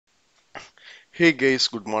Hey guys,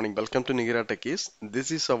 good morning. Welcome to Nigira Techies. This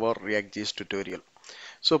is our React.js tutorial.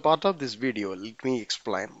 So part of this video, let me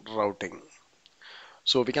explain routing.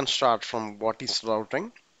 So we can start from what is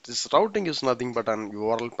routing. This routing is nothing but an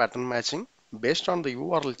URL pattern matching. Based on the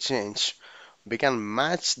URL change, we can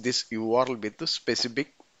match this URL with the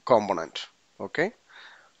specific component. Okay.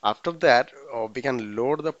 After that, we can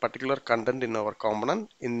load the particular content in our component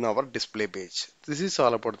in our display page. This is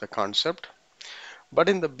all about the concept. But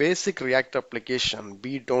in the basic React application,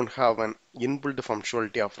 we don't have an inbuilt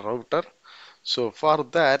functionality of router. So for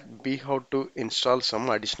that, we have to install some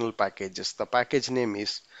additional packages. The package name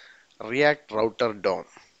is React Router DOM.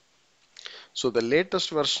 So the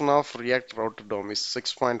latest version of React Router DOM is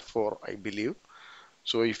 6.4, I believe.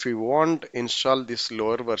 So if you want to install this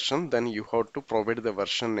lower version, then you have to provide the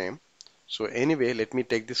version name. So anyway, let me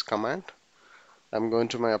take this command. I'm going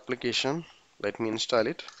to my application. Let me install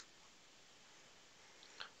it.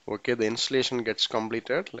 Okay, the installation gets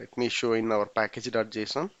completed. Let me show in our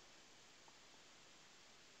package.json.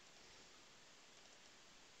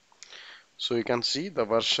 So you can see the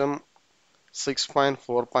version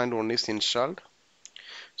 6.4.1 is installed.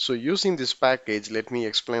 So using this package, let me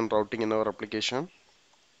explain routing in our application.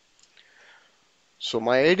 So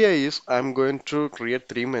my idea is I'm going to create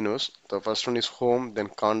three menus. The first one is home, then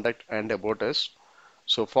contact and about us.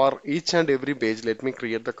 So for each and every page, let me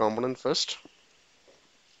create the component first.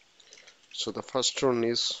 So the first one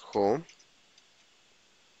is home.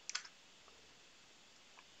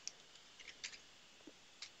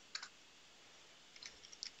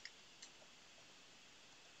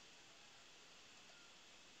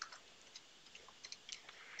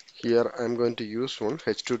 Here I'm going to use one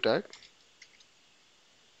h2 tag.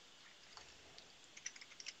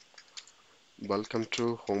 Welcome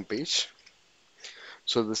to home page.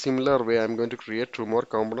 So the similar way I'm going to create two more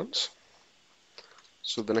components.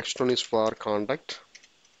 So the next one is for contact.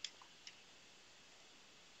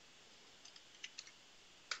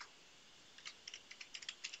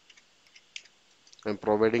 I'm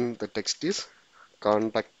providing the text is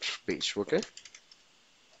contact page, okay?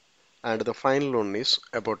 And the final one is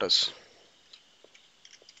about us.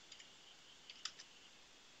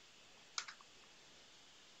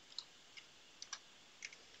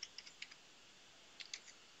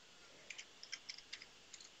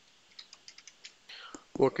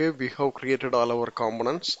 Okay, we have created all our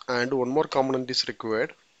components, and one more component is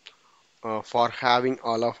required for having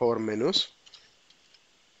all of our menus.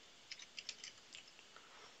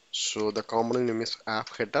 So the component name is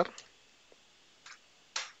app header.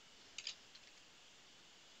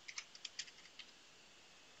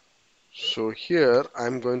 So here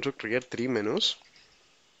I'm going to create three menus.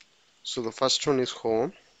 So the first one is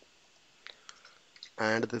home,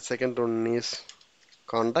 and the second one is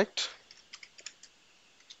contact,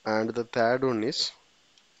 and the third one is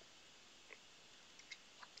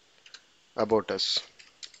about us.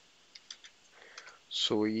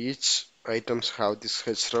 So each items have this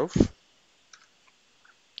href,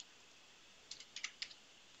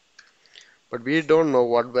 but we don't know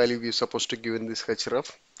what value we are supposed to give in this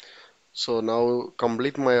href. So now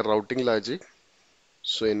complete my routing logic.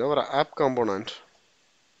 So in our app component,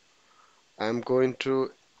 I'm going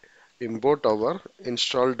to import our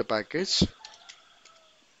installed package.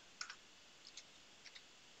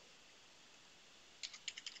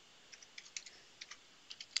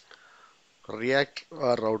 React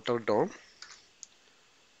router DOM.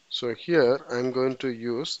 So here I'm going to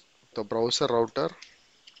use the browser router,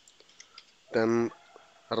 then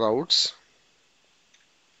routes,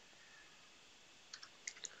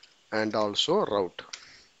 and also route.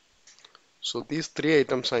 So these three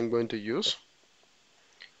items I'm going to use.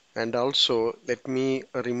 And also let me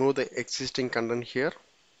remove the existing content here.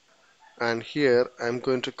 And here I'm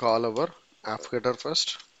going to call our app header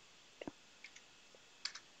first.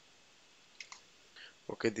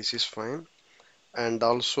 Okay, this is fine. And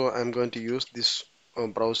also I'm going to use this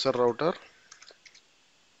browser router.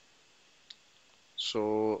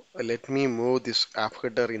 So let me move this app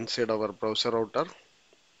header inside our browser router.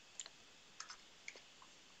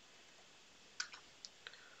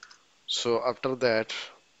 So after that,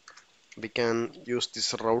 we can use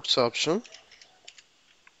this routes option.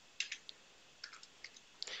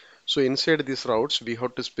 So inside these routes, we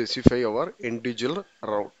have to specify our individual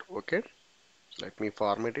route. Okay, let me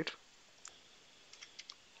format it.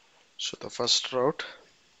 So the first route.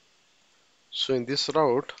 So in this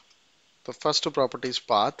route, the first property is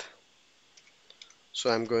path.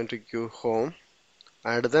 So I'm going to give home,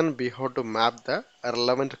 and then we have to map the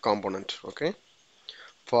relevant component. Okay,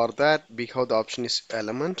 for that we have the option is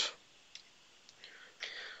element.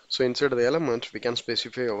 So inside the element we can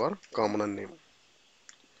specify our component name.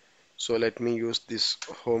 So let me use this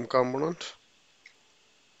home component.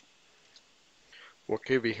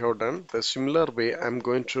 Okay, we have done. The similar way I'm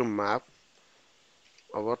going to map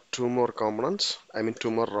our two more components, I mean two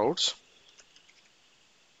more routes.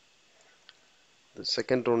 The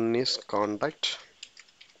second one is contact.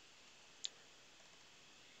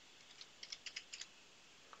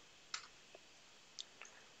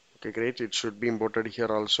 Okay, great. It should be imported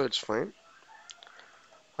here also. It's fine.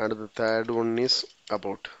 And the third one is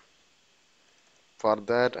about. For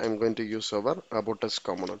that, I'm going to use our about us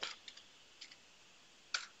component.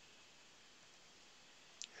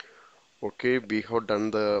 Okay, we have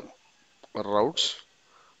done the routes.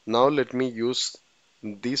 Now let me use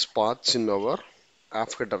these paths in our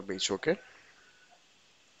app header page. Okay.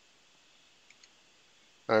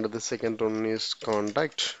 And the second one is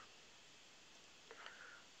contact.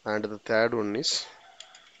 And the third one is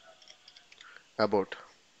about.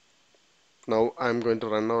 Now I'm going to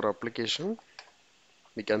run our application.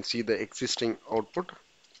 We can see the existing output.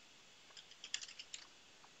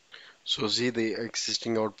 So see the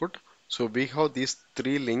existing output. So we have these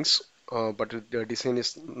three links, but the design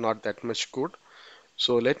is not that much good.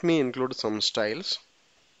 So let me include some styles.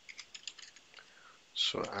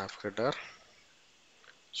 So app header.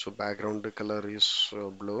 So background color is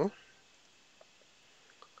blue,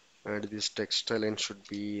 and this text line should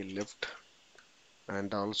be left.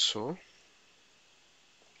 And also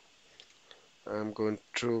I'm going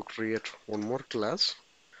to create one more class.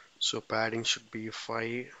 So padding should be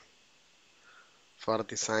 5. For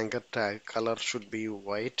this anchor tag, color should be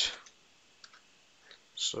white.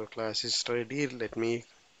 So class is ready. Let me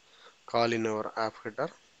call in our app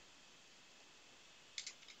header.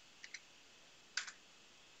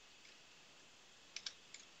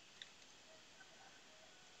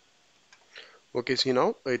 Okay, see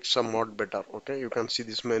now it's somewhat better. Okay, you can see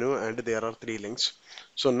this menu and there are three links.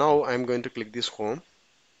 So now I'm going to click this home.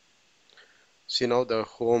 See now the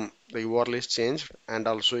home, the URL is changed, and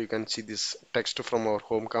also you can see this text from our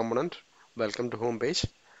home component. Welcome to home page.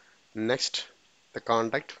 Next, the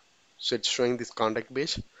contact. So it's showing this contact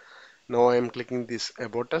page. Now I am clicking this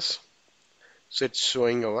about us. So it's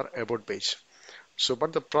showing our about page. So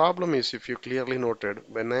but the problem is, if you clearly noted,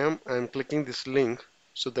 when I am clicking this link,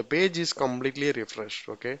 so the page is completely refreshed.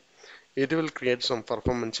 Okay, it will create some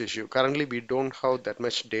performance issue. Currently we don't have that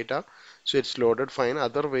much data, so it's loaded fine.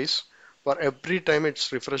 Otherwise, for every time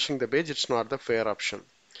it's refreshing the page, it's not the fair option.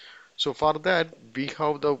 So for that, we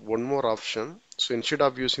have the one more option. So instead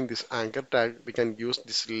of using this anchor tag, we can use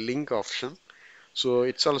this link option. So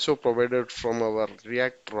it's also provided from our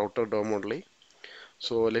React router DOM only.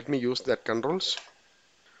 So let me use that controls.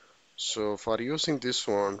 So for using this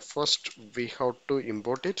one, first we have to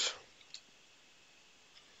import it.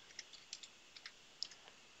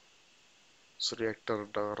 So Reactor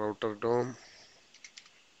router DOM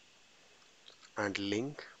and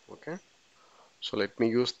link. Okay. So let me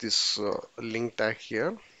use this link tag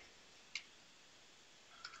here.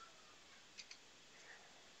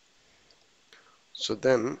 So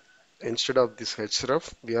then instead of this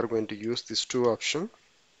href, we are going to use this two option.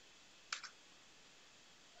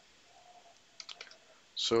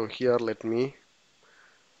 So here let me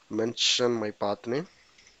mention my path name.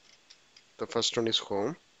 The first one is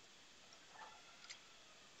home,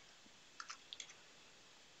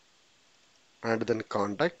 and then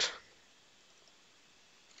contact.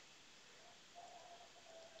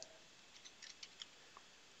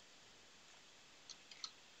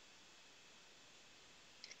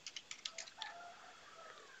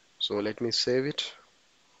 So let me save it.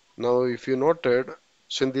 Now if you noted,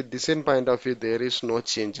 so in the design point of view, there is no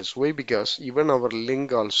changes. Why? Because even our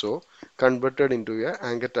link also converted into a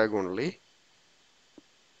anchor tag only.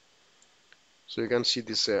 So you can see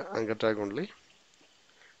this anchor tag only.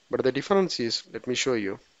 But the difference is, let me show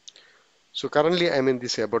you. So currently I'm in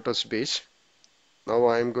this about us page. Now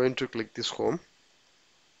I'm going to click this home.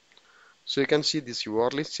 So you can see this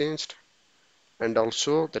URL is changed and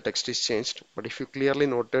also the text is changed. But if you clearly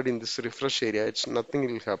noted in this refresh area, it's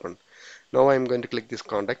nothing will happen. Now I'm going to click this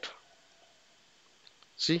contact.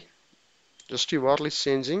 See, just URL is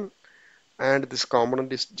changing and this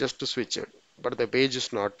component is just switched, but the page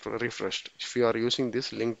is not refreshed if you are using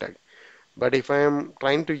this link tag. But if I am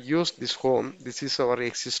trying to use this home, this is our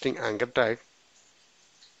existing anchor tag.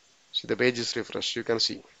 See, the page is refreshed. You can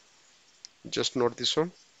see. Just note this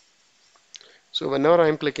one. So whenever I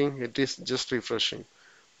am clicking, it is just refreshing.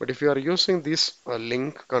 But if you are using these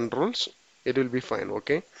link controls, it will be fine.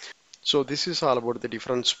 Okay. So this is all about the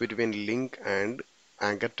difference between link and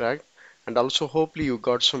anchor tag. And also hopefully you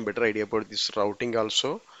got some better idea about this routing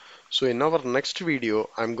also. So in our next video,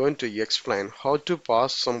 I'm going to explain how to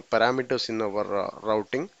pass some parameters in our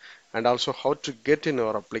routing and also how to get in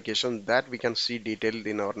our application that we can see detailed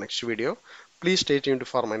in our next video. Please stay tuned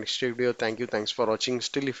for my next video. Thank you. Thanks for watching.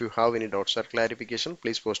 Still, if you have any doubts or clarification,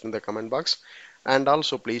 please post in the comment box. And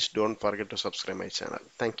also, please don't forget to subscribe my channel.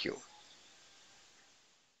 Thank you.